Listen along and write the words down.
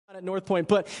at Northpointe,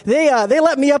 but they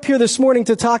let me up here this morning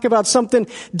to talk about something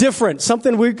different,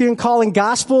 something we've been calling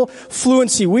gospel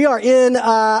fluency. We are in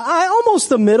almost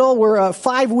the middle. We're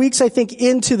 5 weeks, I think,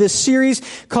 into this series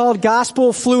called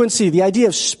gospel fluency. The idea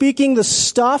of speaking the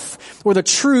stuff or the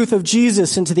truth of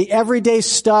Jesus into the everyday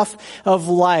stuff of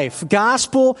life.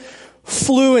 Gospel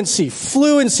fluency,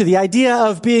 the idea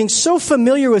of being so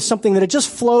familiar with something that it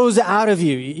just flows out of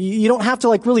you. You don't have to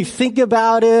really think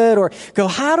about it or go,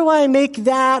 how do I make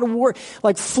that work?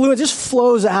 Fluent, it just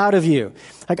flows out of you.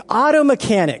 Like auto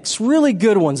mechanics, really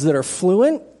good ones that are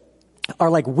fluent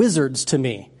are like wizards to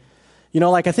me.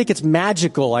 I think it's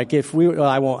magical. I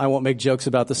won't make jokes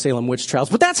about the Salem witch trials,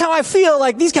 but that's how I feel.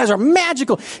 These guys are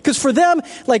magical. Cause for them,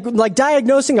 like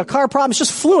diagnosing a car problem, it's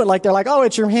just fluent. They're like, oh,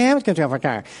 it's your hand control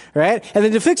car, right? And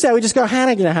then to fix that, we just go,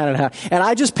 and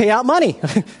I just pay out money.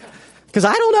 Cause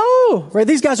I don't know, right?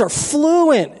 These guys are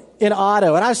fluent in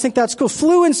auto. And I just think that's cool.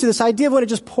 Fluency, this idea of when it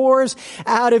just pours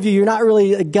out of you, you're not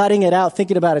really gutting it out,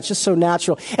 thinking about it. It's just so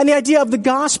natural. And the idea of the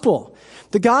gospel.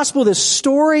 The gospel, this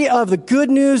story of the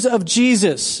good news of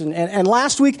Jesus. And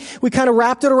last week, we kind of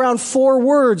wrapped it around 4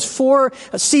 words, 4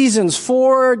 seasons,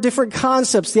 4 different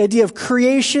concepts. The idea of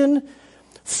creation,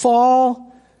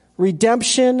 fall,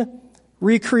 redemption,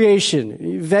 recreation.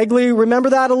 You vaguely remember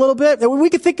that a little bit?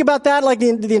 We could think about that like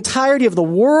the entirety of the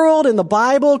world in the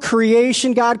Bible.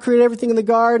 Creation, God created everything in the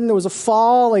garden. There was a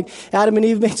fall, Adam and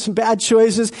Eve made some bad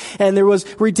choices. And there was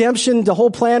redemption. The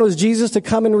whole plan was Jesus to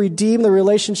come and redeem the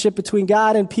relationship between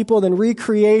God and people. And then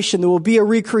recreation. There will be a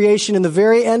recreation in the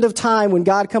very end of time when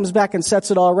God comes back and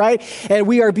sets it all right. And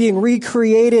we are being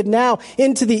recreated now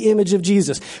into the image of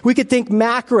Jesus. We could think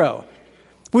macro.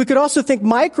 We could also think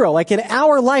micro, in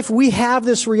our life, we have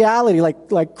this reality,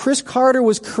 like Chris Carter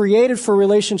was created for a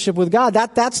relationship with God.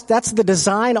 That's the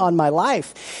design on my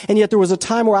life. And yet there was a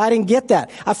time where I didn't get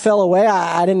that. I fell away.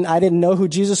 I didn't know who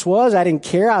Jesus was. I didn't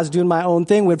care. I was doing my own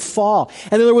thing, would fall.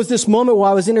 And then there was this moment where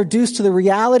I was introduced to the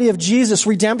reality of Jesus,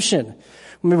 redemption.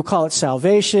 Maybe we'll call it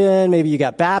salvation. Maybe you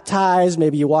got baptized.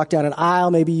 Maybe you walked down an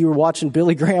aisle. Maybe you were watching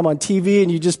Billy Graham on TV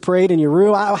and you just prayed in your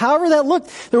room. However that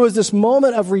looked, there was this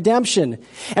moment of redemption.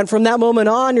 And from that moment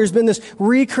on, there's been this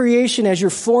recreation as you're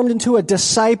formed into a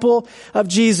disciple of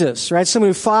Jesus, right?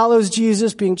 Someone who follows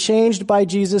Jesus, being changed by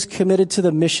Jesus, committed to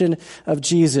the mission of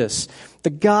Jesus. The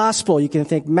gospel, you can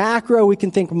think macro, we can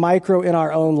think micro in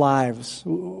our own lives.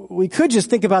 We could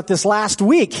just think about this last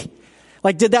week.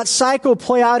 Did that cycle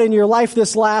play out in your life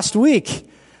this last week?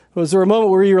 Was there a moment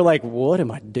where you were like, what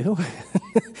am I doing?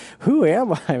 Who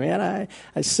am I, man?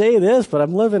 I say this, but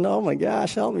I'm living, oh my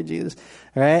gosh, help me, Jesus.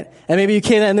 Right? And maybe you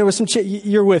came and there was some,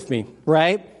 you're with me,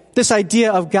 right? This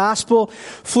idea of gospel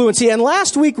fluency. And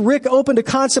last week, Rick opened a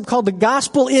concept called the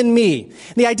gospel in me.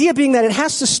 And the idea being that it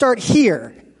has to start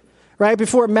here, right?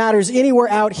 Before it matters anywhere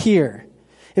out here.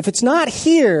 If it's not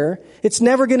here, it's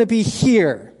never going to be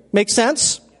here. Make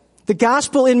sense? The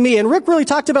gospel in me. And Rick really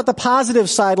talked about the positive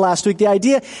side last week. The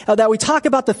idea that we talk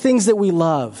about the things that we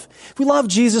love. If we love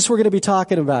Jesus, we're going to be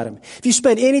talking about him. If you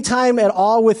spend any time at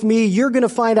all with me, you're going to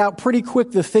find out pretty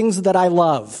quick the things that I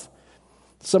love.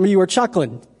 Some of you are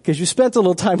chuckling because you spent a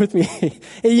little time with me.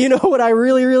 And you know what I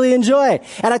really, really enjoy.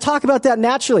 And I talk about that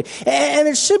naturally. And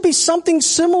it should be something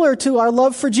similar to our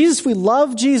love for Jesus. If we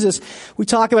love Jesus, we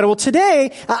talk about it. Well,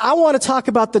 today, I want to talk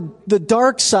about the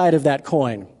dark side of that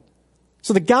coin.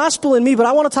 So the gospel in me, but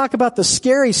I want to talk about the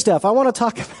scary stuff. I want to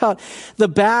talk about the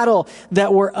battle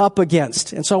that we're up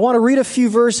against. And so I want to read a few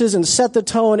verses and set the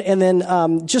tone and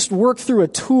then just work through a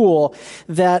tool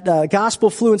that gospel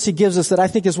fluency gives us that I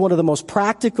think is one of the most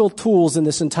practical tools in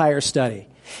this entire study.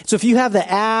 So if you have the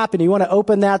app and you want to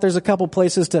open that, there's a couple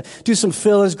places to do some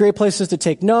fill-ins, great places to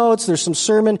take notes. There's some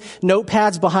sermon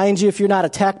notepads behind you. If you're not a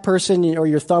tech person or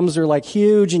your thumbs are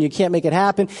huge and you can't make it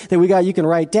happen, then you can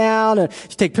write down and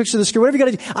take pictures of the screen, whatever you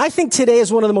got to do. I think today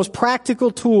is one of the most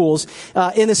practical tools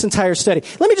in this entire study.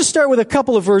 Let me just start with a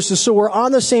couple of verses so we're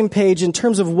on the same page in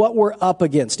terms of what we're up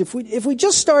against. If we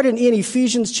just start in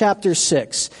Ephesians chapter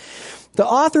 6, the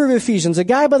author of Ephesians, a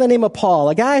guy by the name of Paul,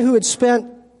 a guy who had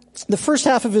spent the first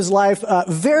half of his life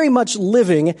very much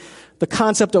living the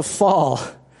concept of fall.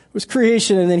 It was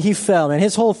creation and then he fell. And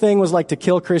his whole thing was to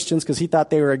kill Christians because he thought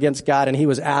they were against God and he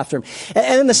was after him.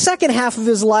 And in the second half of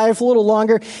his life, a little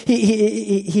longer,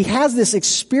 he has this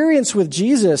experience with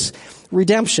Jesus,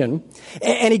 redemption,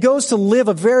 and he goes to live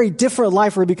a very different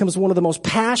life where he becomes one of the most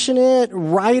passionate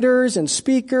writers and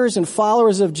speakers and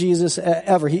followers of Jesus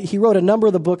ever. He wrote a number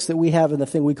of the books that we have in the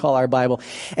thing we call our Bible.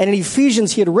 And in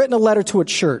Ephesians, he had written a letter to a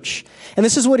church. And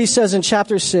this is what he says in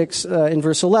chapter 6, in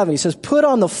verse 11. He says, "Put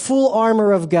on the full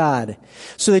armor of God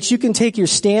so that you can take your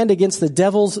stand against the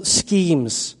devil's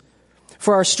schemes.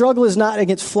 For our struggle is not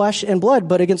against flesh and blood,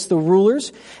 but against the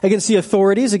rulers, against the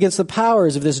authorities, against the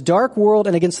powers of this dark world,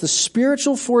 and against the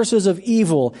spiritual forces of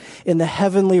evil in the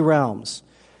heavenly realms.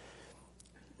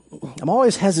 I'm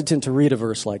always hesitant to read a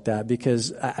verse like that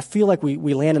because I feel like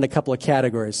we land in a couple of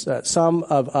categories. Some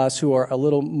of us who are a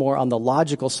little more on the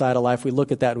logical side of life, we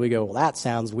look at that and we go, well, that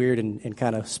sounds weird and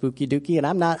kind of spooky dooky, and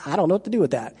I don't know what to do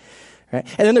with that. Right?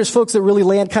 And then there's folks that really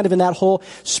land kind of in that whole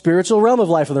spiritual realm of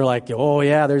life, and they're like, oh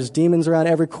yeah, there's demons around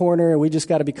every corner, and we just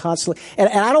got to be constantly. And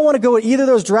I don't want to go in either of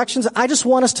those directions. I just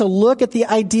want us to look at the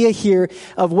idea here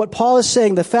of what Paul is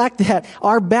saying, the fact that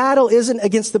our battle isn't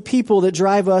against the people that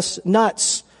drive us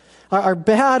nuts. Our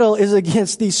battle is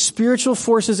against these spiritual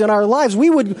forces in our lives. We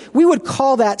would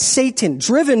call that Satan,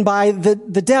 driven by the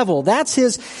devil. That's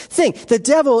his thing. The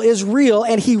devil is real,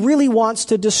 and he really wants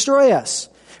to destroy us.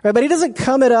 Right, but he doesn't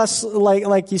come at us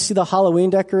like you see the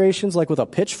Halloween decorations, like with a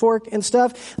pitchfork and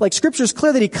stuff. Like Scripture's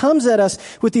clear that he comes at us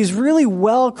with these really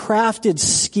well-crafted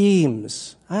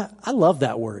schemes. I love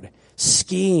that word,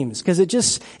 schemes, because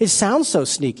it sounds so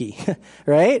sneaky,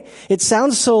 right? It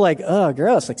sounds so like, oh,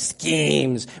 gross, like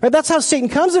schemes. Right? That's how Satan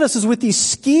comes at us, is with these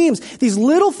schemes, these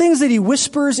little things that he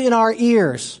whispers in our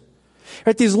ears.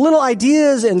 Right, these little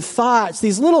ideas and thoughts,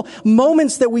 these little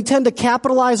moments that we tend to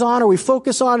capitalize on or we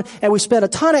focus on and we spend a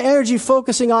ton of energy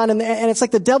focusing on, and it's like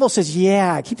the devil says,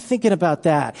 yeah, keep thinking about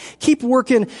that. Keep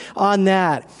working on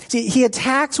that. See, he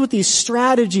attacks with these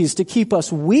strategies to keep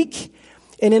us weak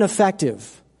and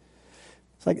ineffective.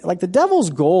 It's like the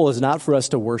devil's goal is not for us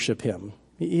to worship him.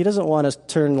 He doesn't want us to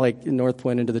turn like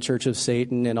Northpointe into the Church of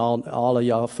Satan and all of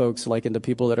y'all folks like into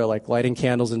people that are like lighting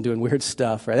candles and doing weird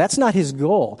stuff, right? That's not his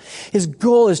goal. His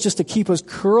goal is just to keep us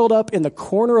curled up in the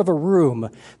corner of a room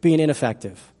being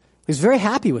ineffective. He's very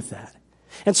happy with that.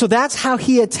 And so that's how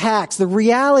he attacks. The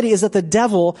reality is that the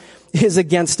devil is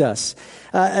against us.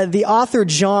 The author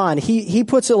John, he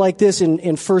puts it like this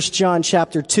in 1 John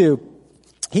chapter 2.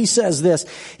 He says this.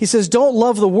 He says, don't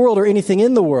love the world or anything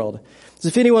in the world.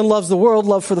 If anyone loves the world,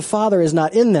 love for the Father is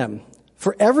not in them.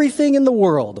 For everything in the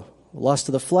world, lust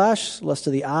of the flesh, lust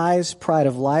of the eyes, pride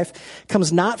of life,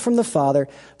 comes not from the Father,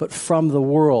 but from the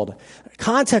world. The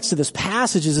context of this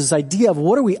passage is this idea of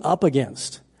what are we up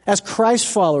against? As Christ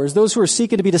followers, those who are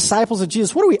seeking to be disciples of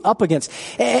Jesus, what are we up against?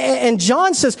 And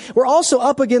John says we're also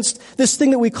up against this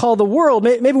thing that we call the world.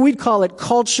 Maybe we'd call it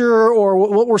culture or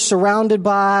what we're surrounded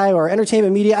by or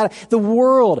entertainment media. The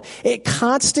world, it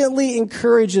constantly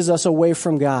encourages us away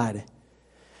from God.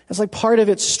 It's like part of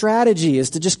its strategy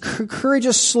is to just encourage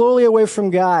us slowly away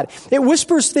from God. It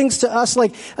whispers things to us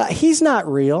like, he's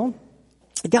not real.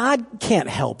 God can't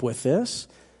help with this.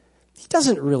 He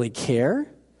doesn't really care.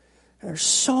 There's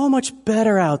so much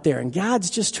better out there, and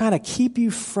God's just trying to keep you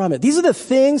from it. These are the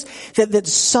things that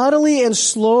subtly and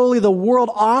slowly the world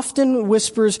often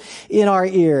whispers in our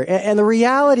ear. And the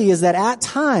reality is that at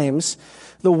times,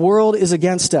 the world is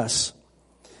against us.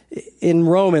 In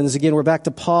Romans, again, we're back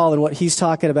to Paul and what he's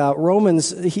talking about. Romans,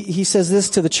 he says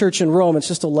this to the church in Rome. It's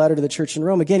just a letter to the church in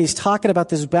Rome. Again, he's talking about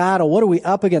this battle. What are we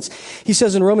up against? He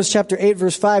says in Romans chapter 8,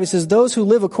 verse 5, he says, those who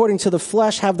live according to the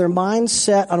flesh have their minds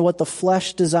set on what the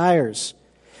flesh desires.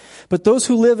 But those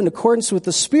who live in accordance with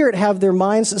the Spirit have their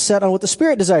minds set on what the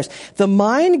Spirit desires. The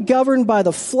mind governed by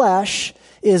the flesh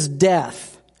is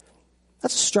death.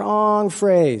 That's a strong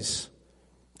phrase.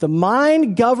 The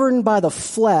mind governed by the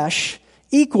flesh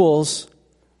equals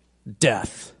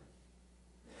death.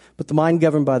 But the mind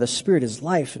governed by the Spirit is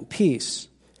life and peace.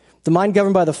 The mind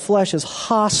governed by the flesh is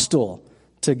hostile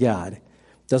to God. It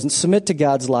doesn't submit to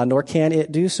God's law, nor can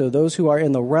it do so. Those who are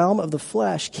in the realm of the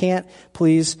flesh can't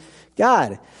please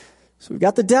God. So we've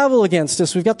got the devil against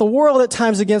us. We've got the world at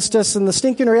times against us. And the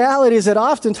stinking reality is that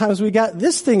oftentimes we got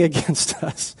this thing against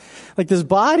us. Like this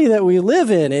body that we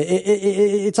live in.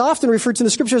 It's often referred to in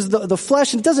the scriptures as the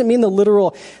flesh. And it doesn't mean the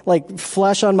literal like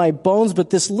flesh on my bones, but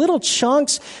this little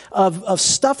chunks of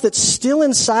stuff that's still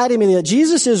inside of me that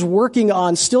Jesus is working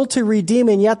on still to redeem.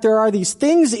 And yet there are these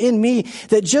things in me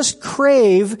that just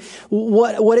crave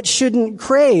what it shouldn't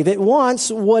crave. It wants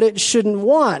what it shouldn't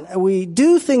want. We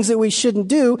do things that we shouldn't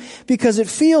do because it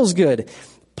feels good.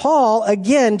 Paul,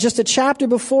 again, just a chapter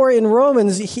before in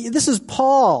Romans, this is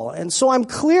Paul. And so I'm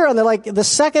clear on that, like the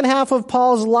second half of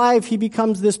Paul's life, he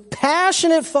becomes this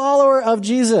passionate follower of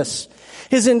Jesus.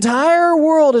 His entire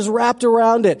world is wrapped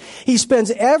around it. He spends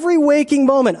every waking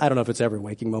moment, I don't know if it's every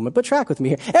waking moment, but track with me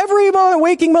here. Every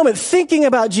waking moment thinking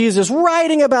about Jesus,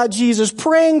 writing about Jesus,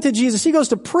 praying to Jesus. He goes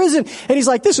to prison and he's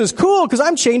like, this is cool because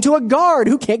I'm chained to a guard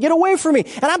who can't get away from me.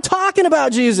 And I'm talking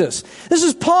about Jesus. This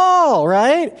is Paul,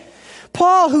 right?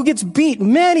 Paul, who gets beat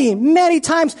many, many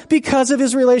times because of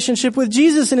his relationship with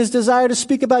Jesus and his desire to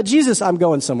speak about Jesus. I'm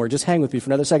going somewhere. Just hang with me for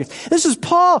another second. This is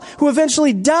Paul, who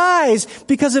eventually dies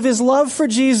because of his love for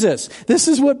Jesus. This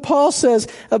is what Paul says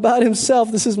about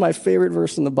himself. This is my favorite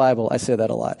verse in the Bible. I say that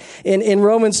a lot. In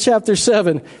Romans chapter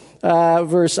 7,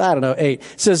 verse, 8, it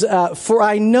says, for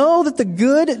I know that that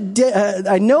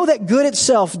good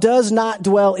itself does not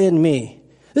dwell in me.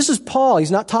 This is Paul.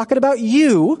 He's not talking about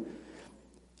you.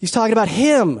 He's talking about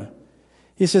him.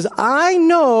 He says, I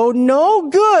know no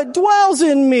good dwells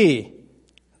in me.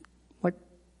 Like,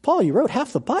 Paul, you wrote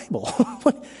half the Bible.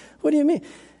 What do you mean?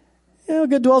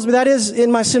 Good dwells in me. That is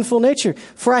in my sinful nature.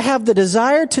 For I have the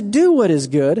desire to do what is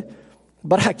good,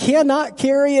 but I cannot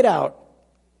carry it out.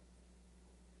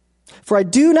 For I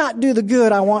do not do the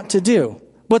good I want to do,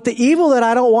 but the evil that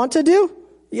I don't want to do,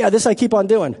 this I keep on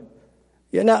doing.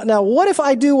 Now, what if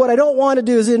I do what I don't want to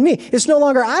do is in me? It's no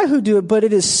longer I who do it, but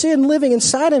it is sin living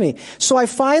inside of me. So I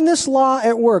find this law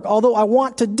at work. Although I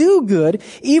want to do good,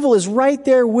 evil is right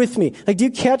there with me. Like, do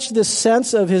you catch this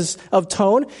sense of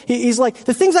tone? He's like,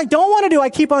 the things I don't want to do, I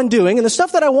keep on doing, and the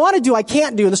stuff that I want to do, I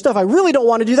can't do, and the stuff I really don't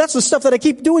want to do, that's the stuff that I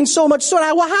keep doing so much so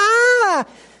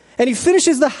And he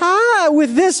finishes the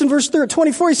with this in verse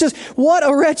 24. He says, what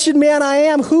a wretched man I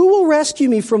am. Who will rescue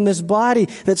me from this body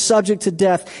that's subject to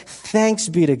death? Thanks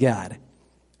be to God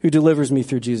who delivers me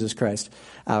through Jesus Christ,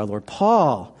 our Lord.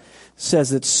 Paul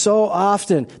says that so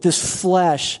often this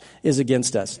flesh is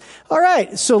against us. All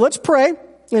right, so let's pray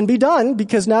and be done,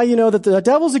 because now you know that the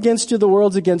devil's against you, the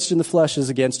world's against you, and the flesh is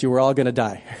against you. We're all going to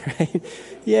die. Right?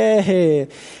 Yay.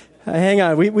 Hang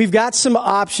on. We've got some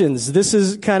options. This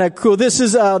is kind of cool. This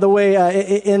is the way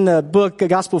in the book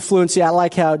Gospel Fluency, I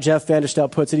like how Jeff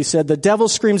Vanderstelt puts it. He said, the devil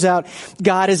screams out,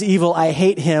 God is evil. I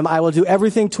hate him. I will do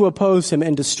everything to oppose him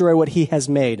and destroy what he has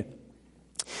made.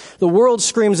 The world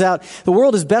screams out, the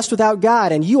world is best without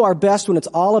God, and you are best when it's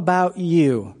all about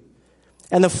you.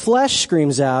 And the flesh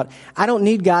screams out, I don't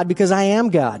need God because I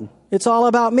am God. It's all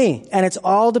about me, and it's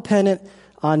all dependent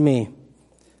on me.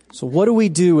 So what do we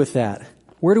do with that?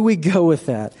 Where do we go with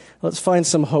that? Let's find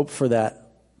some hope for that.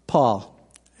 Paul,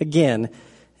 again,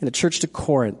 in the church to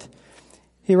Corinth,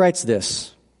 he writes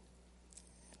this.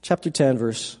 Chapter 10,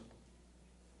 verse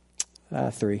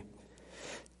 3. It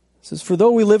says, for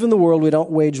though we live in the world, we don't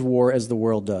wage war as the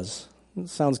world does. It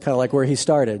sounds kind of like where he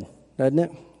started, doesn't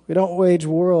it? We don't wage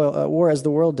war as the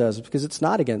world does, because it's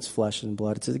not against flesh and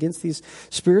blood. It's against these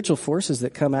spiritual forces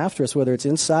that come after us, whether it's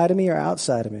inside of me or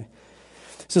outside of me.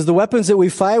 It says the weapons that we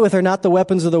fight with are not the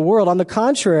weapons of the world. On the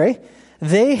contrary,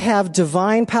 they have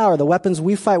divine power. The weapons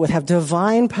we fight with have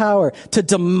divine power to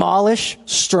demolish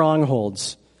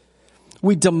strongholds.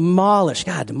 We demolish.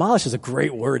 God, demolish is a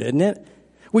great word, isn't it?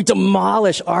 We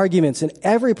demolish arguments and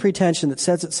every pretension that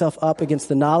sets itself up against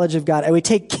the knowledge of God. And we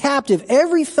take captive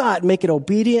every thought and make it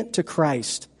obedient to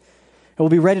Christ. And we'll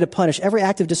be ready to punish every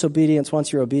act of disobedience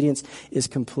once your obedience is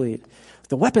complete.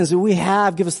 The weapons that we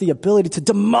have give us the ability to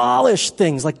demolish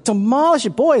things. Like demolish it.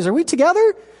 Boys, are we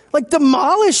together? Like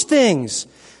demolish things.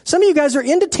 Some of you guys are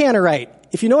into tannerite.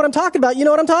 If you know what I'm talking about, you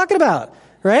know what I'm talking about.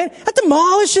 Right? That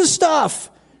demolishes stuff.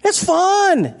 It's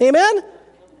fun. Amen?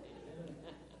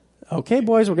 Okay,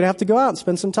 boys, we're going to have to go out and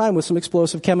spend some time with some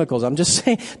explosive chemicals. I'm just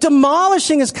saying,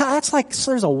 demolishing is, that's like,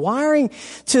 there's a wiring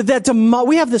to that.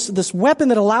 We have this weapon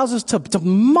that allows us to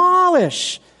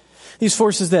demolish these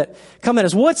forces that come at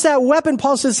us. What's that weapon?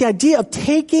 Paul says the idea of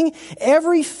taking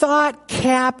every thought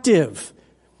captive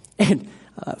and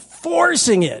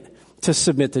forcing it to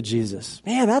submit to Jesus.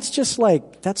 Man, that's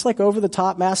like over the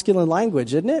top masculine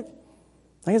language, isn't it?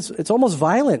 I think it's almost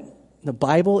violent. The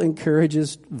Bible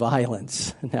encourages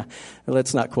violence. Now,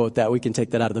 let's not quote that. We can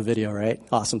take that out of the video, right?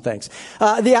 Awesome, thanks.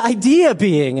 The idea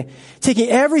being taking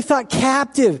every thought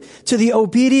captive to the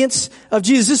obedience of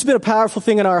Jesus. This has been a powerful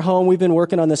thing in our home. We've been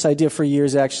working on this idea for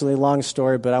years, actually. Long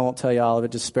story, but I won't tell you all of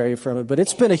it, just spare you from it. But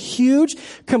it's been a huge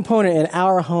component in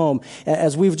our home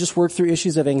as we've just worked through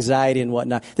issues of anxiety and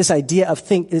whatnot. This idea of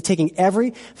taking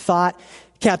every thought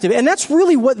captive. And that's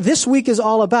really what this week is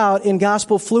all about in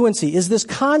Gospel Fluency, is this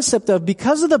concept of,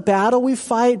 because of the battle we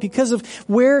fight, because of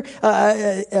where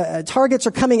targets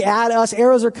are coming at us,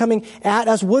 arrows are coming at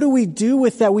us, what do we do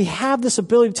with that? We have this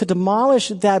ability to demolish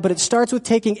that, but it starts with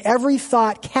taking every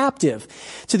thought captive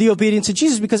to the obedience of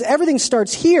Jesus, because everything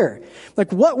starts here.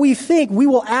 Like what we think, we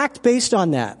will act based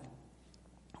on that.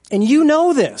 And you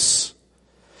know this.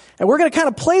 And we're going to kind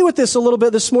of play with this a little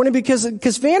bit this morning because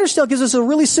Vanderstelt gives us a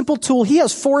really simple tool. He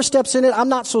has 4 steps in it. I'm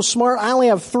not so smart. I only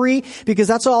have 3 because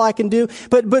that's all I can do.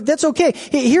 But that's okay.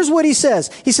 Here's what he says.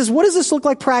 He says, what does this look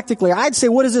like practically? I'd say,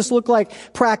 what does this look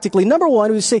like practically? Number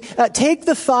 1, we say, take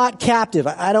the thought captive.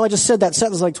 I know I just said that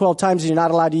sentence like 12 times and you're not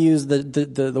allowed to use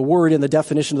the word in the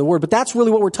definition of the word, but that's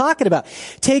really what we're talking about.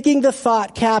 Taking the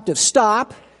thought captive.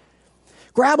 Stop.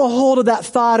 Grab a hold of that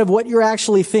thought of what you're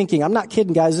actually thinking. I'm not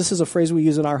kidding, guys. This is a phrase we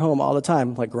use in our home all the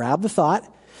time. Like, grab the thought,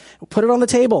 put it on the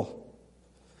table.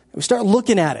 We start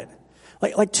looking at it.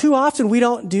 Like too often we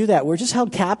don't do that. We're just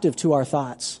held captive to our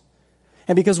thoughts.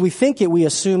 And because we think it, we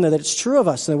assume that it's true of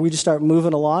us. And we just start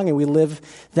moving along and we live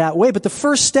that way. But the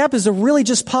first step is to really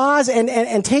just pause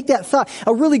and take that thought.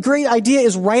 A really great idea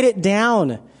is write it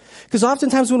down. Because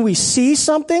oftentimes when we see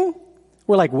something,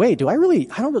 we're like, wait, do I really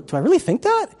think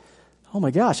that? Oh my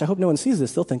gosh, I hope no one sees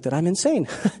this. They'll think that I'm insane.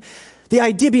 The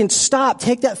idea being stop,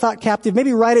 take that thought captive,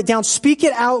 maybe write it down, speak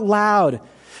it out loud.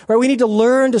 Right? We need to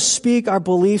learn to speak our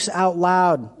beliefs out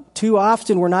loud. Too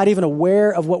often we're not even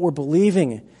aware of what we're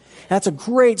believing. That's a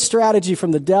great strategy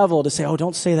from the devil to say, oh,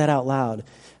 don't say that out loud.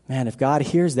 Man, if God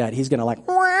hears that, he's going to like,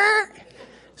 wah.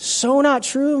 So not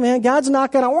true, man. God's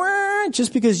not going to wah,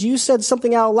 just because you said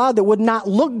something out loud that would not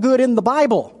look good in the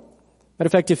Bible. Matter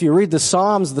of fact, if you read the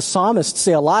Psalms, the psalmists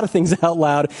say a lot of things out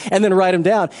loud and then write them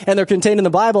down. And they're contained in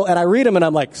the Bible. And I read them and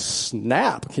I'm like,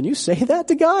 snap. Can you say that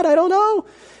to God? I don't know.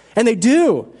 And they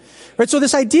do. Right? So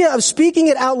this idea of speaking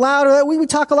it out loud, we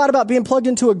talk a lot about being plugged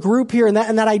into a group here. And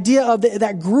that idea of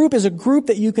that group is a group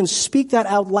that you can speak that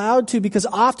out loud to because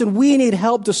often we need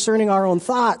help discerning our own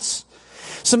thoughts.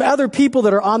 Some other people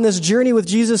that are on this journey with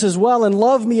Jesus as well and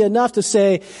love me enough to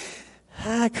say,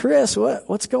 Chris,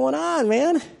 what's going on,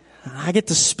 man? I get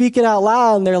to speak it out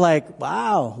loud and they're like,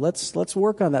 wow, let's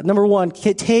work on that. Number 1,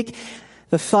 take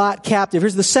the thought captive.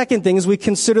 Here's the second thing is we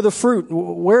consider the fruit.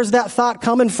 Where's that thought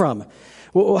coming from?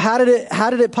 How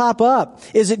did it pop up?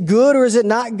 Is it good or is it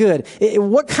not good?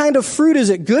 What kind of fruit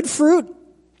is it? Good fruit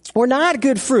or not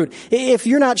good fruit? If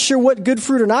you're not sure what good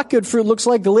fruit or not good fruit looks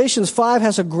like, Galatians 5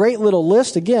 has a great little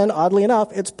list. Again, oddly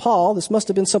enough, it's Paul. This must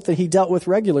have been something he dealt with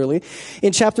regularly.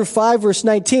 In chapter 5, verse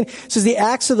 19, it says the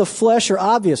acts of the flesh are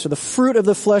obvious, or the fruit of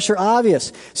the flesh are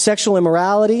obvious. Sexual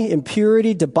immorality,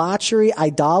 impurity, debauchery,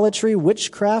 idolatry,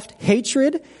 witchcraft,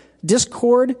 hatred,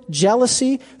 discord,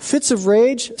 jealousy, fits of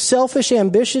rage, selfish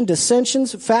ambition,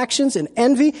 dissensions, factions, and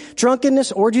envy,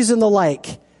 drunkenness, orgies, and the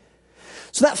like.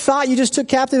 So that thought you just took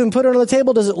captive and put it on the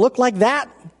table, does it look like that?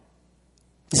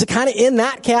 Is it kind of in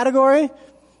that category?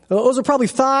 Well, those are probably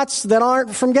thoughts that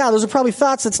aren't from God. Those are probably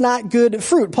thoughts that's not good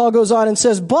fruit. Paul goes on and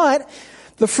says, but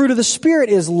the fruit of the Spirit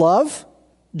is love,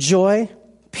 joy,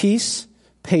 peace,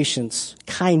 patience,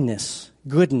 kindness,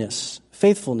 goodness,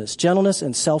 faithfulness, gentleness,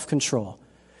 and self-control.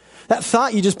 That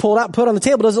thought you just pulled out and put on the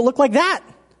table, does it look like that?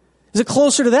 Is it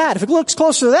closer to that? If it looks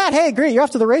closer to that, hey, great, you're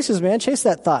off to the races, man. Chase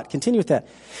that thought. Continue with that.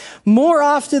 More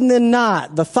often than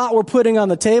not, the thought we're putting on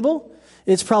the table,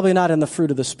 it's probably not in the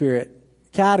fruit of the Spirit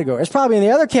category. It's probably in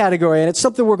the other category, and it's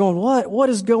something we're going, what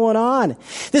is going on?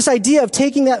 This idea of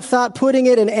taking that thought, putting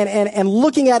it and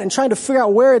looking at it and trying to figure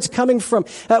out where it's coming from,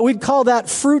 we'd call that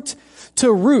fruit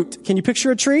to root. Can you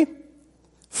picture a tree?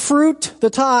 Fruit, the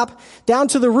top, down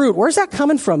to the root. Where's that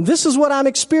coming from? This is what I'm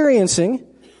experiencing.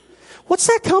 What's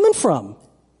that coming from?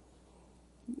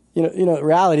 You know, in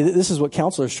reality, this is what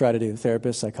counselors try to do.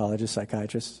 Therapists, psychologists,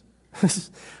 psychiatrists.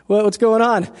 Well, what's going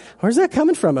on? Where's that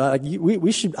coming from?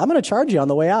 We should, I'm going to charge you on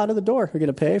the way out of the door. We're going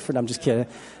to pay for it. I'm just kidding.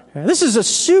 This is a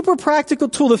super practical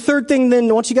tool. The third thing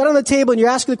then, once you got on the table and you're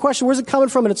asking the question, where's it coming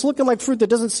from? And it's looking like fruit that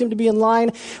doesn't seem to be in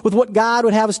line with what God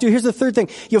would have us do. Here's the third thing.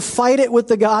 You fight it with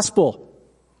the gospel.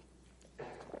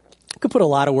 You could put a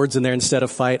lot of words in there instead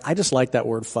of fight. I just like that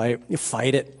word fight. You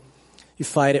fight it. You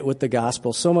fight it with the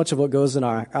gospel. So much of what goes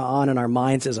on in our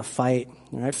minds is a fight.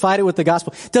 All right? Fight it with the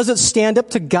gospel. Does it stand up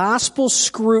to gospel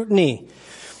scrutiny?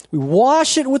 We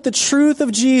wash it with the truth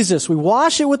of Jesus. We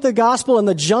wash it with the gospel and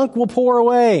the junk will pour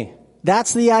away.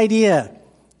 That's the idea.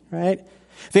 Right?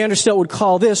 Vanderstelt would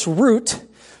call this root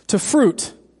to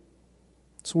fruit.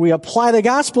 So we apply the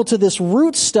gospel to this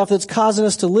root stuff that's causing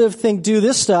us to live, think, do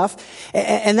this stuff.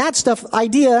 And that stuff,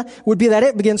 idea would be that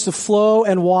it begins to flow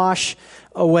and wash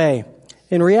away.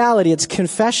 In reality, it's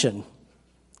confession.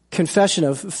 Confession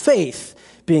of faith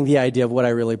being the idea of what I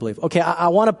really believe. Okay, I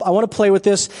want to play with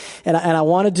this, and I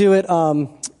want to do it.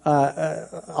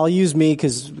 I'll use me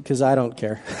because I don't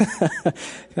care.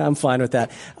 I'm fine with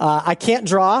that. I can't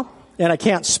draw and I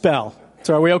can't spell.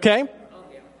 So are we okay?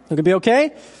 Going to be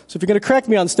okay? So if you're going to correct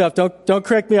me on stuff, don't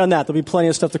correct me on that. There'll be plenty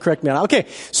of stuff to correct me on. Okay,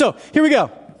 so here we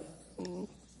go.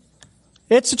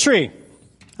 It's a tree.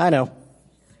 I know.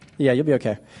 Yeah, you'll be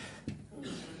okay.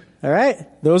 All right?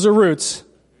 Those are roots.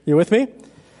 You with me?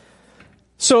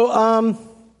 So,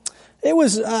 it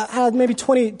was maybe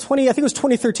 2020, I think it was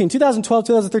 2013, 2012,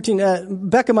 2013.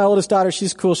 Becca, my oldest daughter,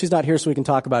 she's cool. She's not here, so we can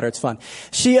talk about her. It's fun.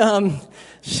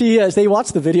 They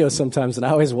watch the videos sometimes, and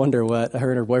I always wonder what her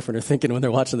and her boyfriend are thinking when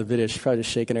they're watching the video. She's probably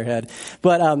just shaking her head.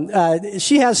 But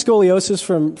she has scoliosis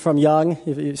from young,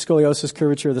 scoliosis,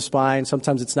 curvature of the spine.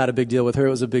 Sometimes it's not a big deal. With her,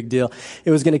 it was a big deal. It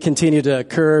was going to continue to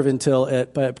curve until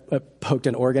it poked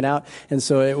an organ out. And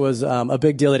so it was a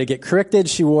big deal that it get corrected.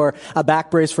 She wore a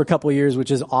back brace for a couple of years, which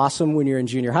is awesome when you're in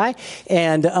junior high.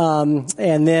 And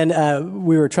then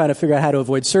we were trying to figure out how to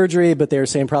avoid surgery, but they were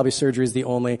saying probably surgery is the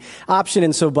only option.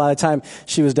 And so by the time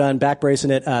she was done back bracing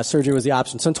it, surgery was the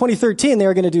option. So in 2013, they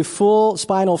were going to do full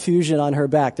spinal fusion on her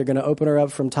back. They're going to open her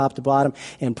up from top to bottom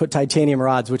and put titanium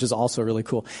rods, which is also really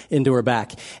cool, into her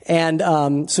back. And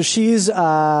so she's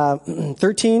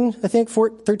 13, I think,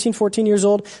 13, 14 years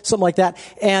old, something like that.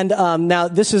 And now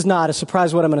this is not a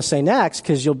surprise what I'm going to say next,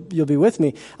 because you'll be with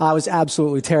me. I was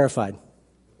absolutely terrified.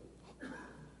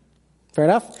 Fair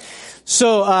enough?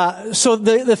 So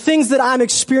the things that I'm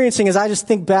experiencing as I just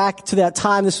think back to that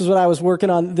time, this is what I was working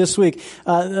on this week.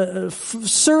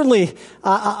 Certainly,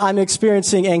 I'm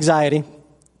experiencing anxiety.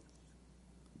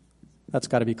 That's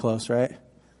got to be close, right?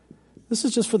 This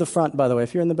is just for the front, by the way.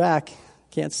 If you're in the back,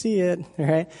 can't see it, all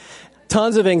right?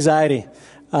 Tons of anxiety.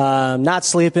 Not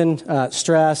sleeping,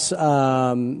 stress.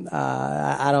 I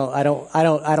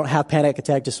don't have panic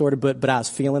attack disorder, but I was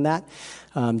feeling that.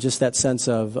 Just that sense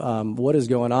of what is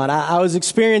going on. I was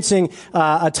experiencing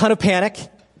a ton of panic.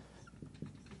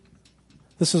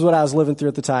 This is what I was living through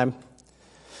at the time.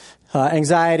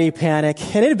 Anxiety, panic,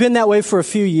 and it had been that way for a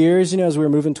few years, as we were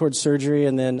moving towards surgery.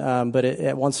 And then,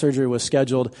 but once surgery was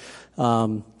scheduled,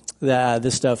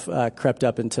 this stuff crept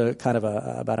up into kind of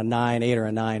about a 9, 8 or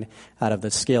a 9 out of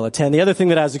the scale of 10. The other thing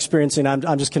that I was experiencing,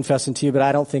 I'm just confessing to you, but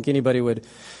I don't think anybody would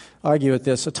argue with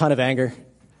this, a ton of anger.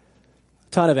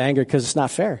 Because it's not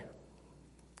fair.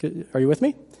 Are you with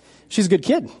me? She's a good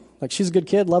kid. She's a good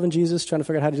kid, loving Jesus, trying to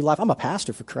figure out how to do life. I'm a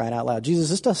pastor, for crying out loud.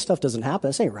 Jesus, this stuff doesn't happen.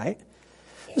 This ain't right.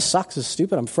 This sucks. This is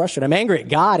stupid. I'm frustrated. I'm angry at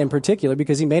God in particular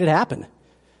because he made it happen.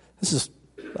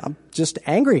 I'm just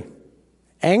angry.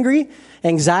 Angry,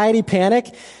 anxiety,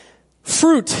 panic.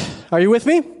 Fruit. Are you with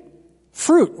me?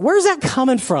 Fruit. Where's that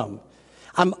coming from?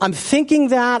 I'm thinking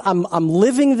that. I'm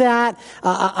living that.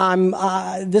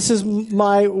 This is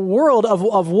my world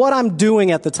of what I'm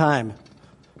doing at the time.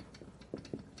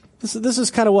 This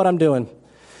is kind of what I'm doing.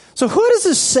 So who does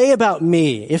this say about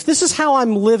me? If this is how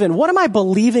I'm living, what am I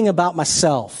believing about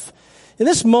myself? In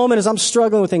this moment, as I'm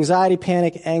struggling with anxiety,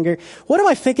 panic, anger, what am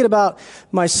I thinking about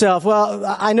myself? Well,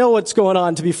 I know what's going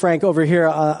on, to be frank, over here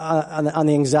on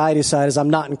the anxiety side, is I'm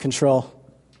not in control.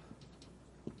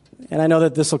 And I know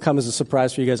that this will come as a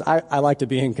surprise for you guys. I like to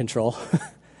be in control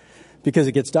because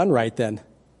it gets done right then.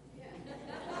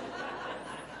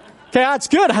 Okay, that's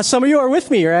good. Some of you are with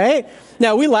me, right?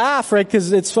 Now, we laugh, right,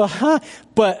 because it's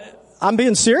but I'm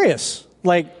being serious.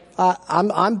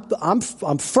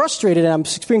 I'm frustrated and I'm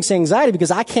experiencing anxiety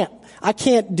because I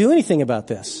can't do anything about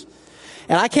this.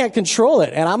 And I can't control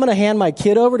it. And I'm going to hand my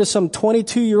kid over to some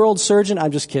 22-year-old surgeon.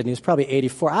 I'm just kidding. He's probably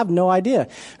 84. I have no idea,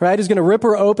 right? He's going to rip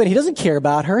her open. He doesn't care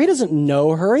about her. He doesn't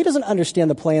know her. He doesn't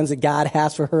understand the plans that God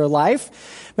has for her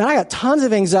life. Man, I got tons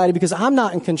of anxiety because I'm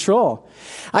not in control.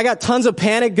 I got tons of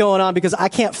panic going on because I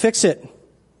can't fix it.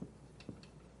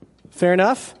 Fair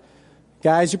enough?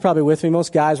 Guys, you're probably with me.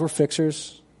 Most guys, we're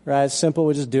fixers. Right? It's simple.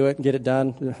 We just do it and get it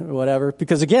done, whatever.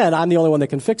 Because again, I'm the only one that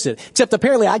can fix it. Except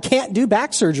apparently I can't do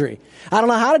back surgery. I don't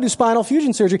know how to do spinal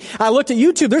fusion surgery. I looked at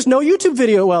YouTube. There's no YouTube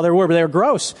video. Well, there were, but they were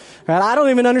gross. Right? I don't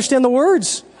even understand the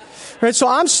words. Right? So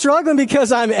I'm struggling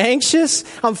because I'm anxious.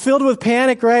 I'm filled with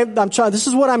panic, right? This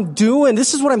is what I'm doing.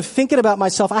 This is what I'm thinking about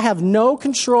myself. I have no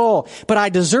control, but I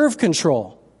deserve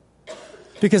control.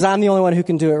 Because I'm the only one who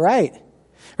can do it right.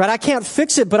 Right? I can't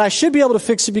fix it, but I should be able to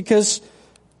fix it because,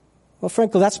 well,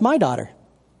 frankly, that's my daughter.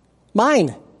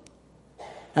 Mine.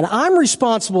 And I'm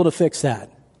responsible to fix that.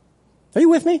 Are you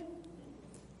with me?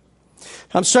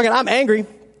 I'm struggling. I'm angry.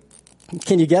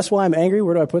 Can you guess why I'm angry?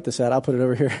 Where do I put this at? I'll put it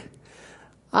over here.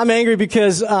 I'm angry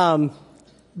because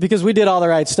we did all the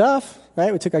right stuff,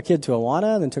 right? We took our kid to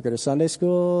Awana, then took her to Sunday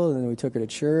school, and then we took her to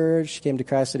church. She came to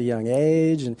Christ at a young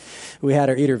age, and we had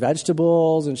her eat her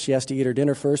vegetables, and she has to eat her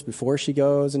dinner first before she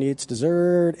goes and eats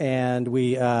dessert. And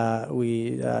we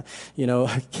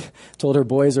told her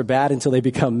boys are bad until they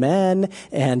become men,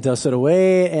 and so do we.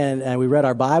 And we read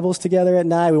our Bibles together at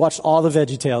night. We watched all the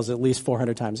VeggieTales at least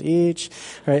 400 times each.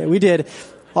 Right? We did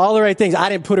all the right things. I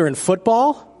didn't put her in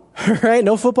football. right?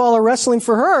 No football or wrestling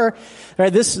for her.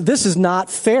 Right? This is not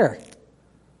fair.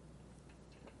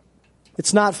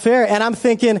 It's not fair. And I'm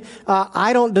thinking,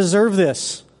 I don't deserve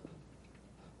this.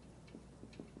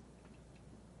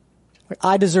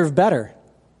 I deserve better.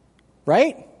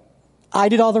 Right? I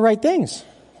did all the right things.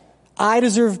 I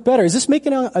deserve better. Is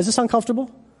this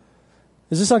uncomfortable?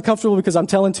 Is this uncomfortable because I'm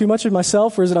telling too much of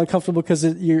myself, or is it uncomfortable because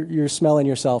you're smelling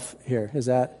yourself here? Is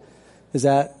that?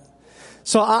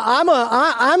 So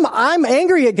I'm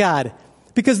angry at God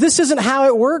because this isn't how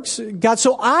it works, God.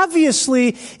 So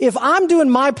obviously, if I'm doing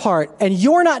my part and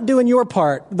you're not doing your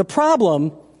part, the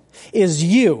problem is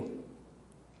you,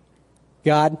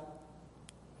 God.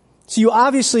 So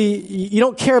you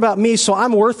don't care about me, so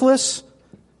I'm worthless,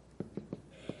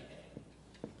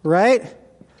 right?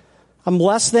 I'm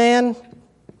less than.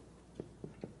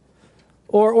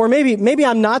 Or maybe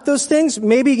I'm not those things.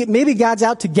 Maybe God's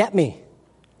out to get me.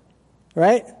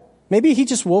 Right? Maybe he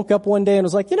just woke up one day and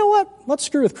was like, you know what? Let's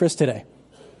screw with Chris today.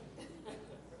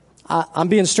 I'm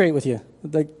being straight with you.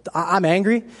 I'm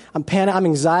angry. I'm panicked. I'm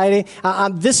anxiety.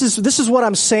 This is what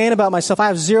I'm saying about myself. I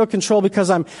have zero control because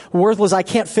I'm worthless. I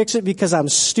can't fix it because I'm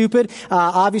stupid.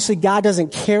 Obviously, God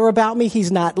doesn't care about me.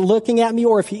 He's not looking at me.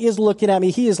 Or if he is looking at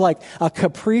me, he is like a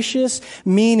capricious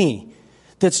meanie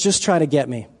that's just trying to get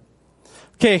me.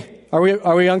 Okay, are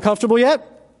we uncomfortable yet?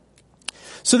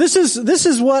 So this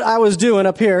is what I was doing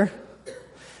up here,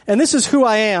 and this is who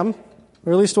I am,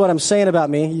 or at least what I'm saying about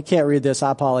me. You can't read this,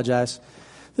 I apologize.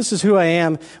 This is who I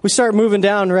am. We start moving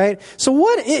down, right? So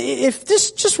what if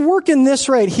this just working this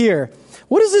right here?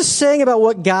 What is this saying about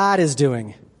what God is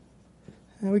doing?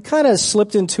 And we kind of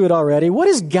slipped into it already. What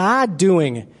is God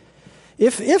doing?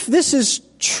 If this is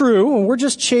true, and we're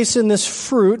just chasing this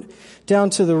fruit down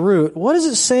to the root, what is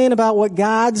it saying about what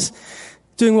God's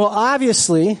doing? Well,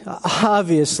 obviously,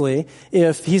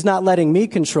 if he's not letting me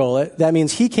control it, that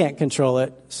means he can't control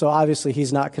it. So obviously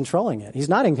he's not controlling it. He's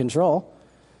not in control.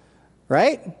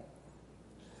 Right?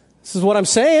 This is what I'm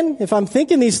saying. If I'm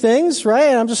thinking these things, right,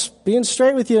 and I'm just being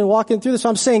straight with you and walking through this, so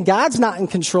I'm saying God's not in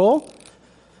control.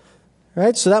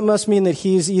 Right? So that must mean that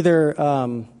he's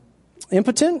either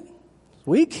impotent,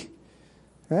 weak,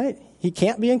 right? He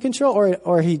can't be in control,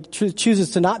 or he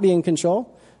chooses to not be in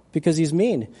control because he's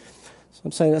mean. So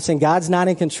I'm saying God's not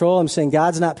in control. I'm saying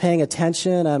God's not paying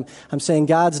attention. I'm saying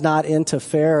God's not into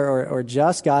fair or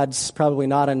just. God's probably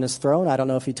not on his throne. I don't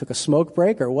know if he took a smoke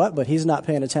break or what, but he's not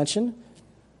paying attention.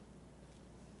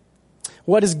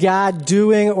 What is God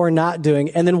doing or not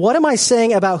doing? And then what am I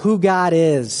saying about who God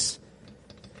is?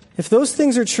 If those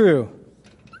things are true,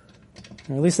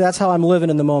 or at least that's how I'm living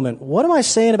in the moment, what am I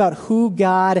saying about who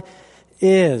God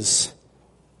is?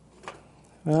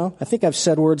 Well, I think I've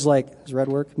said words like, does red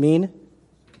work? Mean?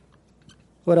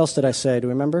 What else did I say? Do you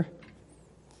remember?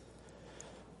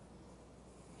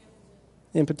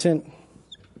 Impotent.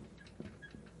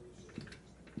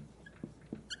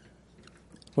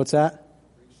 What's that?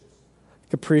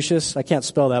 Capricious. I can't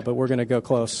spell that, but we're going to go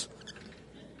close.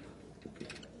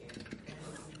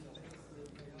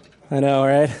 I know,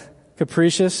 right?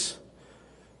 Capricious.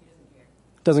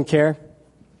 Doesn't care.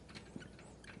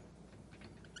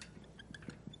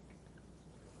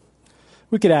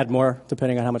 We could add more,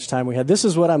 depending on how much time we had. This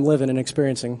is what I'm living and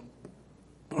experiencing.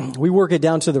 We work it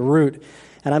down to the root,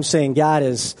 and I'm saying God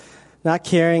is not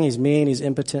caring, he's mean, he's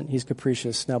impotent, he's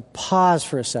capricious. Now pause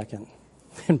for a second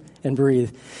and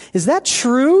breathe. Is that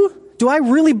true? Do I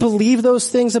really believe those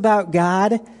things about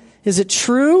God? Is it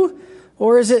true,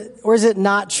 or is it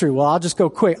not true? Well, I'll just go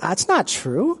quick. It's not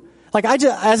true.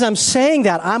 As I'm saying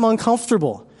that, I'm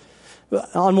uncomfortable.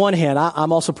 On one hand,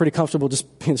 I'm also pretty comfortable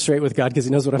just being straight with God because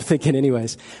he knows what I'm thinking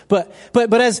anyways. But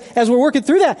as we're working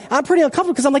through that, I'm pretty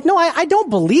uncomfortable because I'm like, no, I don't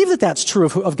believe that that's true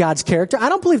of God's character. I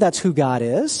don't believe that's who God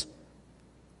is.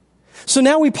 So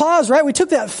now we pause, right? We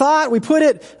took that thought, we put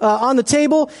it on the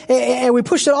table, and we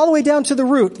pushed it all the way down to the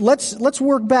root. Let's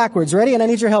work backwards. Ready? And I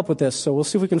need your help with this. So we'll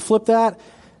see if we can flip that.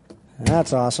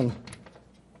 That's awesome.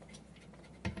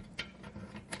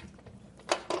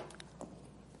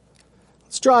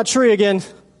 Let's draw a tree again.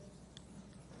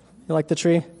 You like the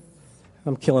tree?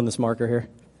 I'm killing this marker here.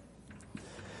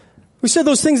 We said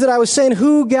those things that I was saying,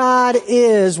 who God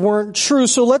is, weren't true.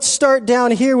 So let's start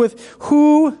down here with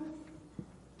who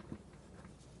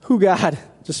God,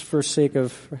 just for sake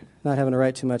of not having to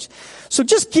write too much. So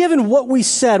just given what we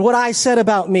said, what I said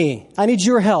about me, I need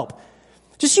your help.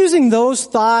 Just using those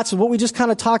thoughts and what we just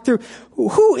kind of talked through,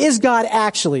 who is God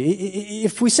actually?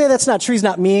 If we say that's not true, he's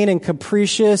not mean and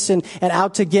capricious and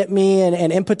out to get me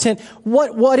and impotent,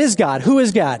 what is God? Who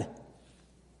is God?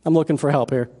 I'm looking for help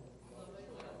here.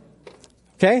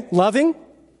 Okay, loving,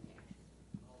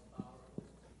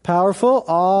 Powerful,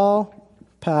 all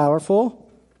powerful.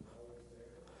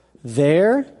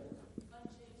 There.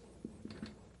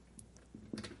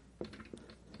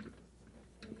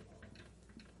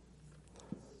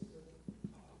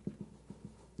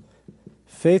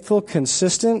 Faithful,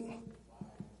 consistent.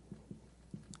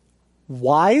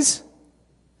 Wise.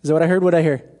 Is that what I heard? What did I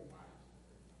hear?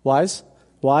 Wise.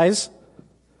 Wise.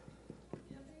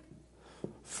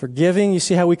 Forgiving. You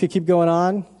see how we could keep going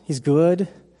on? He's good.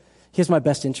 He has my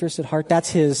best interest at heart.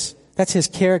 That's his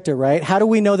character, right? How do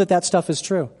we know that that stuff is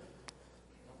true?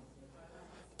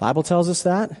 Bible tells us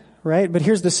that, right? But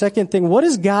here's the second thing. What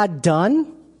has God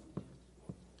done?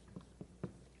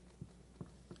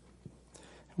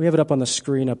 We have it up on the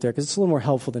screen up there because it's a little more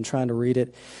helpful than trying to read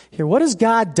it here. What has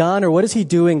God done or what is he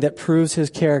doing that proves his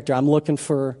character? I'm looking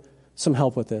for some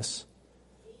help with this.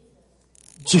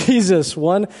 Jesus.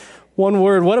 One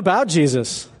word. What about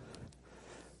Jesus?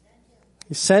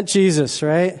 He sent Jesus,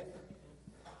 right?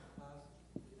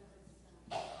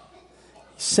 He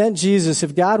sent Jesus.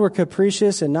 If God were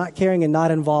capricious and not caring and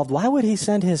not involved, why would he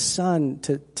send his son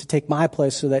to take my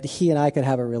place so that he and I could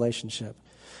have a relationship?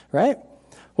 Right?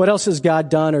 What else has God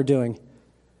done or doing?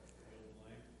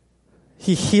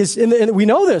 He is, and we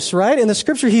know this, right? In the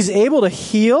scripture, he's able to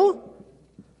heal.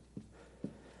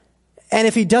 And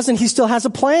if he doesn't, he still has a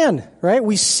plan, right?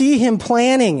 We see him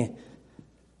planning.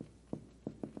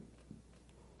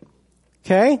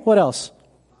 Okay, what else?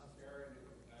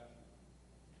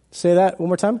 Say that one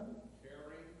more time.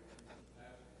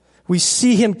 We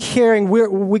see him caring.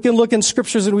 We can look in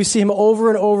scriptures and we see him over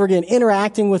and over again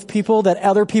interacting with people that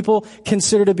other people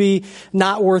consider to be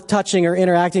not worth touching or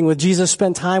interacting with. Jesus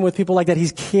spent time with people like that.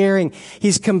 He's caring.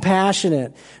 He's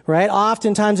compassionate, right?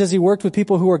 Oftentimes as he worked with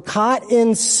people who were caught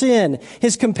in sin,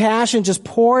 his compassion just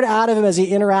poured out of him as he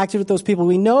interacted with those people.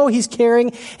 We know he's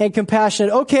caring and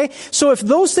compassionate. Okay, so if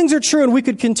those things are true and we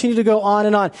could continue to go on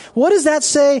and on, what does that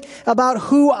say about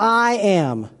who I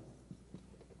am?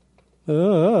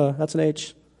 That's an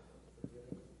H.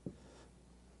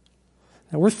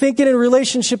 Now we're thinking in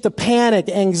relationship to panic,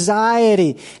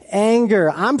 anxiety, anger.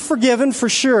 I'm forgiven for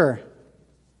sure.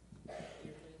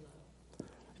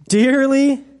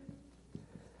 Dearly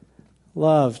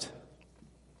loved.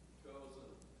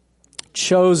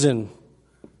 Chosen.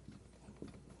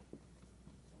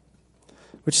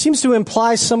 Which seems to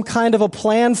imply some kind of a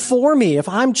plan for me. If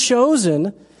I'm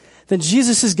chosen, then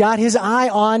Jesus has got his eye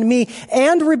on me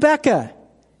and Rebecca,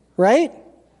 right?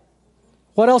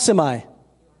 What else am I?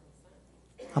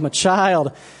 I'm a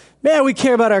child. Man, we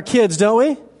care about our kids, don't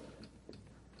we?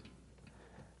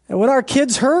 And when our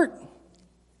kids hurt,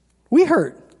 we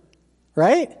hurt,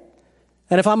 right?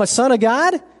 And if I'm a son of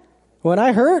God, when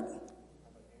I hurt,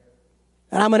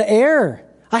 and I'm an heir,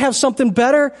 I have something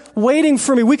better waiting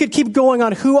for me. We could keep going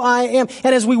on who I am.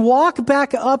 And as we walk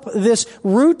back up this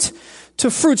route to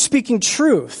fruit, speaking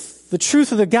truth, the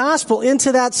truth of the gospel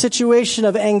into that situation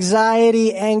of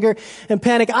anxiety, anger, and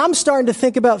panic, I'm starting to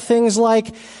think about things like,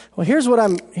 well, here's what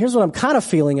I'm kind of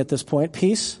feeling at this point,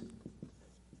 peace.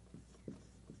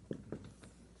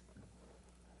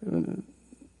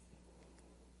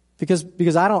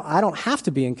 Because I don't have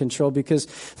to be in control because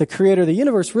the creator of the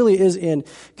universe really is in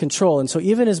control. And so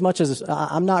even as much as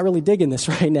I'm not really digging this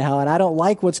right now and I don't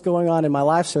like what's going on in my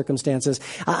life circumstances,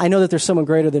 I know that there's someone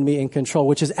greater than me in control,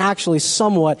 which is actually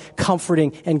somewhat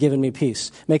comforting and giving me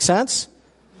peace. Make sense?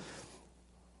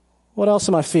 What else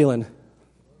am I feeling?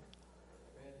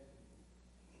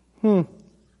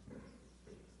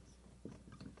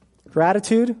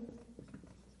 Gratitude?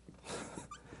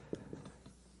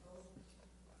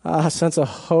 A sense of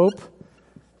hope.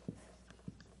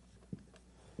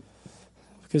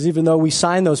 Because even though we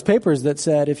signed those papers that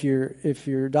said if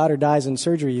your daughter dies in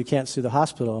surgery, you can't sue the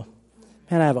hospital,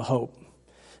 man, I have a hope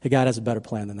that God has a better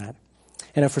plan than that.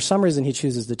 And if for some reason he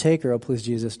chooses to take her, oh, please,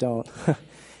 Jesus, don't.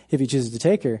 If he chooses to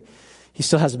take her, he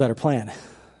still has a better plan.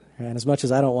 And as much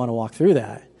as I don't want to walk through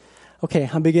that, okay,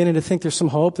 I'm beginning to think there's some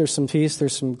hope, there's some peace,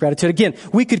 there's some gratitude. Again,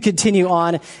 we could continue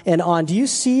on and on. Do you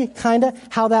see kind of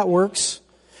how that works?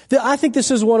 I think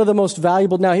this is one of the most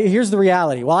valuable. Now, here's the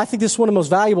reality. Well, I think this is one of the most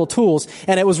valuable tools,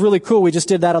 and it was really cool. We just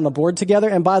did that on the board together.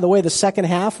 And by the way, the second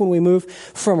half, when we move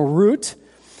from root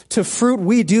to fruit,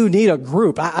 we do need a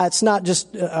group. It's not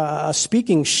just a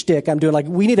speaking shtick I'm doing. Like,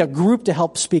 we need a group to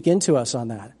help speak into us on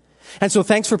that. And so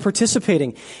thanks for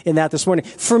participating in that this morning.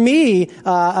 For me,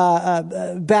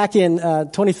 back in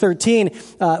 2013,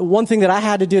 one thing that I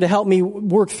had to do to help me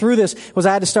work through this was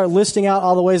I had to start listing out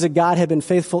all the ways that God had been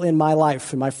faithful in my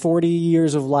life, in my 40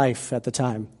 years of life at the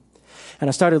time. And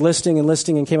I started listing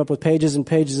and came up with pages and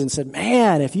pages and said,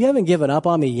 man, if you haven't given up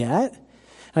on me yet,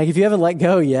 Like, if you haven't let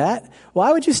go yet,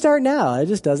 why would you start now? That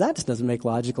just doesn't make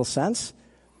logical sense.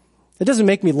 It doesn't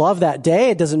make me love that day.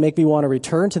 It doesn't make me want to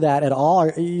return to that at all.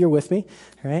 You're with me,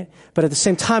 right? But at the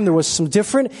same time, there was some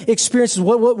different experiences.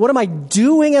 What am I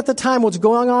doing at the time? What's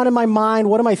going on in my mind?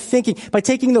 What am I thinking? By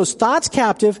taking those thoughts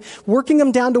captive, working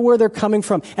them down to where they're coming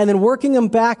from, and then working them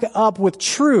back up with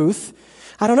truth,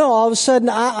 I don't know, all of a sudden,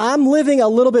 I'm living a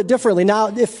little bit differently.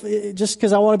 Now, just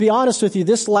because I want to be honest with you,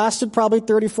 this lasted probably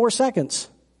 34 seconds.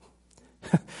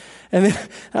 And then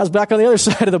I was back on the other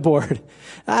side of the board.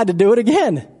 I had to do it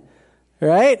again.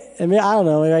 Right? I mean, I don't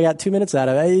know. Maybe I got 2 minutes out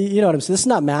of it. You know what I'm saying? This is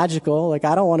not magical. Like,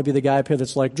 I don't want to be the guy up here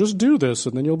that's like, just do this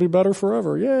and then you'll be better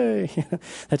forever. Yay.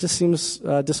 That just seems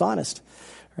dishonest.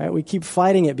 Right? We keep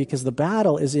fighting it because the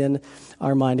battle is in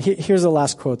our mind. Here's the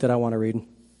last quote that I want to read.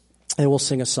 And we'll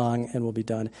sing a song and we'll be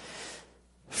done.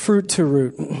 Fruit to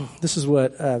root. This is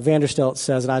what Vanderstelt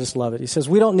says, and I just love it. He says,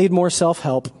 we don't need more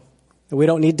self-help. We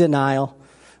don't need denial.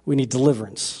 We need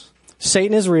deliverance.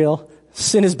 Satan is real.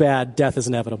 Sin is bad. Death is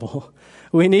inevitable.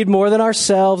 We need more than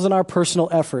ourselves and our personal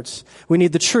efforts. We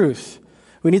need the truth.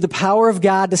 We need the power of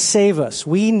God to save us.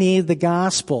 We need the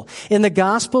gospel. In the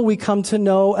gospel, we come to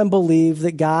know and believe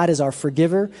that God is our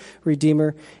forgiver,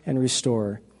 redeemer, and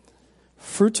restorer.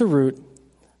 Fruit to root,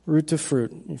 root to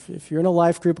fruit. If you're in a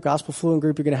life group, a gospel fluent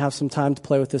group, you're going to have some time to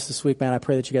play with this week, man. I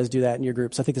pray that you guys do that in your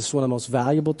groups. I think this is one of the most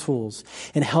valuable tools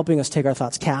in helping us take our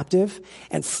thoughts captive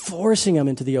and forcing them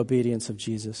into the obedience of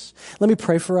Jesus. Let me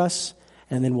pray for us,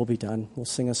 and then we'll be done. We'll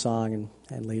sing a song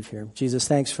and leave here. Jesus,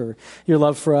 thanks for your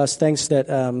love for us. Thanks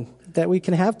that we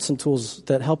can have some tools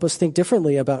that help us think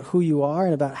differently about who you are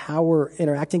and about how we're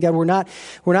interacting. God, we're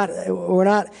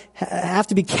not have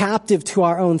to be captive to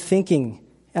our own thinking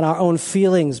and our own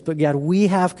feelings, but God, we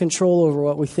have control over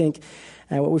what we think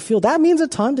and what we feel. That means a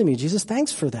ton to me. Jesus,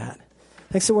 thanks for that.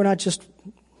 Thanks that we're not just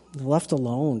left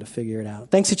alone to figure it out.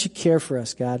 Thanks that you care for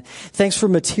us, God. Thanks for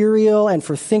material and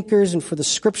for thinkers and for the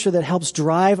scripture that helps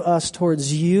drive us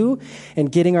towards you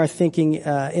and getting our thinking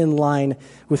in line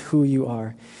with who you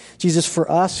are. Jesus,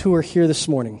 for us who are here this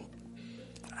morning,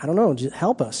 I don't know, just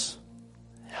help us.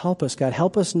 Help us, God.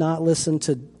 Help us not listen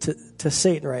to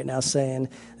Satan right now saying,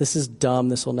 this is dumb,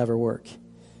 this will never work.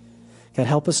 God,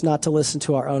 help us not to listen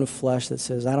to our own flesh that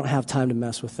says, I don't have time to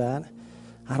mess with that.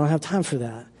 I don't have time for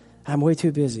that. I'm way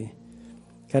too busy.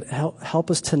 God,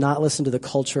 help us to not listen to the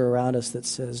culture around us that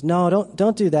says, no,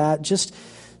 don't do that. Just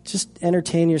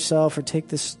entertain yourself or take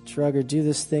this drug or do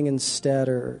this thing instead.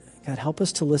 Or God, help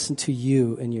us to listen to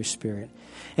you and your spirit.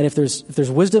 And if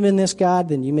there's wisdom in this, God,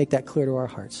 then you make that clear to our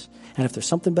hearts. And if there's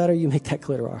something better, you make that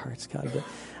clear to our hearts, God. But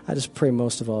I just pray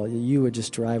most of all, you would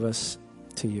just drive us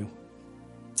to you.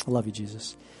 I love you,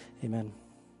 Jesus. Amen.